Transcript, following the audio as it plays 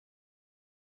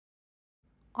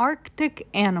Arctic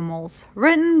Animals,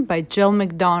 written by Jill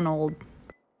McDonald.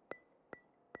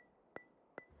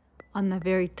 On the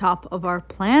very top of our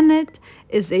planet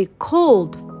is a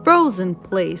cold, frozen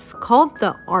place called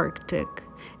the Arctic.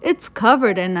 It's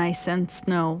covered in ice and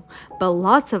snow, but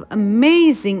lots of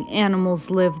amazing animals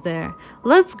live there.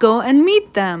 Let's go and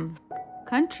meet them.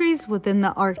 Countries within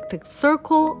the Arctic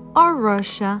Circle are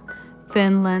Russia,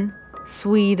 Finland,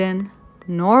 Sweden,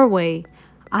 Norway,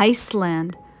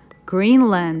 Iceland,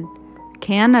 Greenland,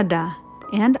 Canada,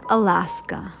 and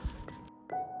Alaska.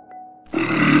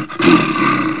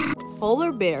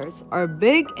 Polar bears are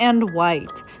big and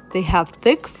white. They have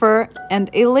thick fur and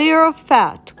a layer of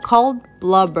fat called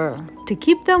blubber to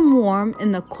keep them warm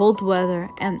in the cold weather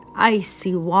and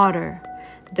icy water.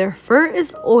 Their fur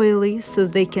is oily so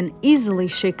they can easily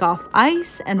shake off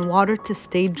ice and water to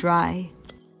stay dry.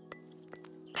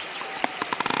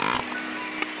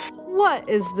 What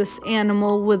is this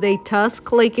animal with a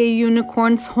tusk like a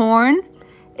unicorn's horn?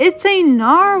 It's a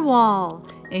narwhal.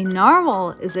 A narwhal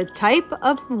is a type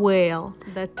of whale.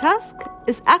 The tusk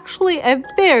is actually a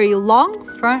very long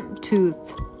front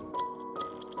tooth.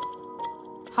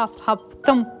 Hop, hop,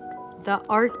 thump. The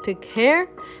Arctic hare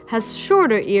has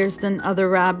shorter ears than other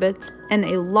rabbits and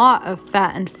a lot of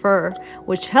fat and fur,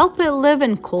 which help it live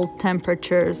in cold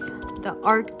temperatures. The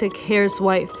Arctic hare's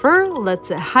white fur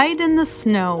lets it hide in the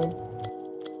snow.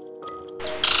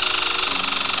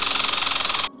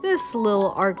 This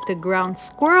little Arctic ground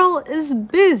squirrel is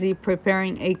busy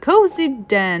preparing a cozy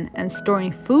den and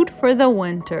storing food for the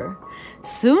winter.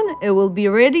 Soon it will be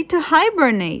ready to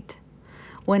hibernate.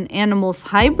 When animals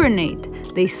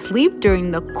hibernate, they sleep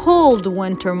during the cold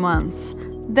winter months,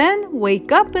 then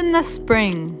wake up in the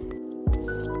spring.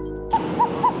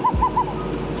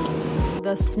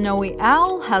 The snowy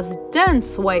owl has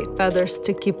dense white feathers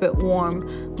to keep it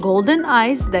warm, golden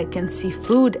eyes that can see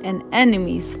food and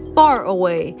enemies far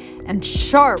away, and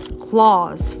sharp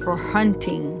claws for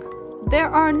hunting. There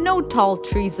are no tall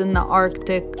trees in the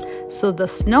Arctic, so the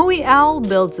snowy owl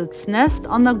builds its nest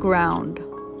on the ground.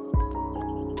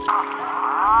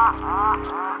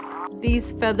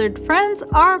 These feathered friends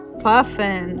are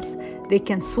puffins. They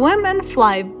can swim and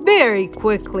fly very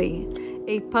quickly.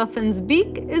 A puffin's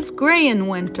beak is gray in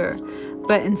winter,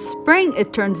 but in spring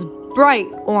it turns bright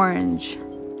orange.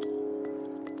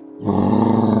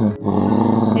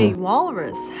 A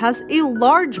walrus has a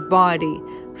large body,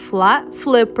 flat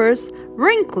flippers,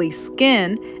 wrinkly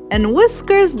skin, and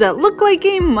whiskers that look like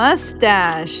a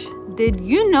mustache. Did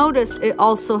you notice it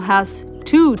also has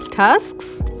 2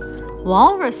 tusks?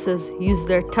 Walruses use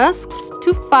their tusks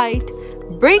to fight,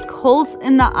 break holes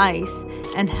in the ice,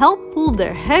 and help pull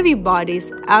their heavy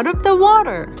bodies out of the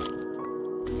water.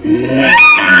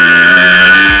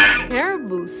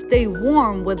 Caribou stay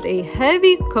warm with a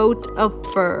heavy coat of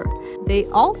fur. They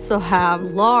also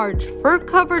have large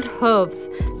fur-covered hooves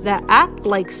that act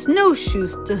like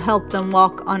snowshoes to help them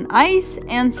walk on ice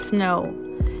and snow.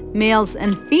 Males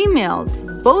and females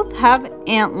both have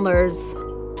antlers.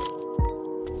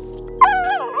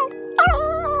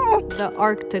 The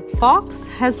Arctic fox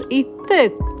has a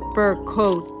thick fur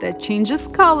coat that changes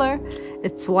color.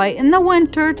 It's white in the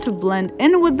winter to blend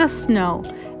in with the snow.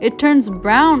 It turns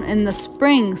brown in the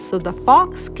spring so the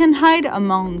fox can hide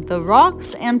among the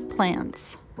rocks and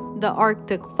plants. The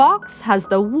Arctic fox has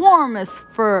the warmest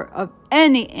fur of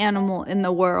any animal in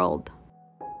the world.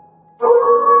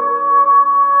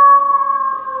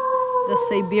 The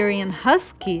Siberian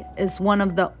Husky is one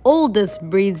of the oldest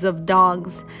breeds of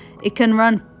dogs. It can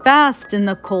run fast in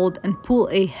the cold and pull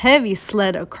a heavy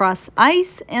sled across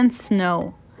ice and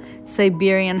snow.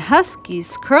 Siberian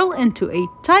Huskies curl into a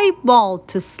tight ball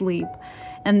to sleep,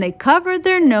 and they cover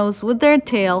their nose with their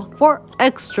tail for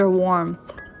extra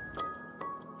warmth.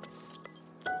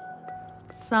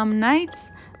 Some nights,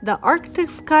 the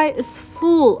Arctic sky is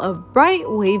full of bright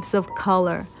waves of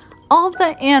color. All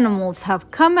the animals have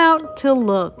come out to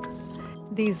look.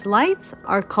 These lights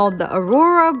are called the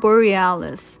Aurora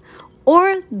Borealis,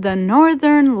 or the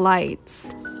Northern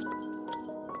Lights.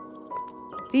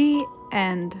 The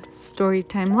end.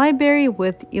 Storytime Library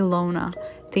with Ilona.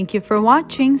 Thank you for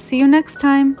watching. See you next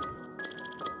time.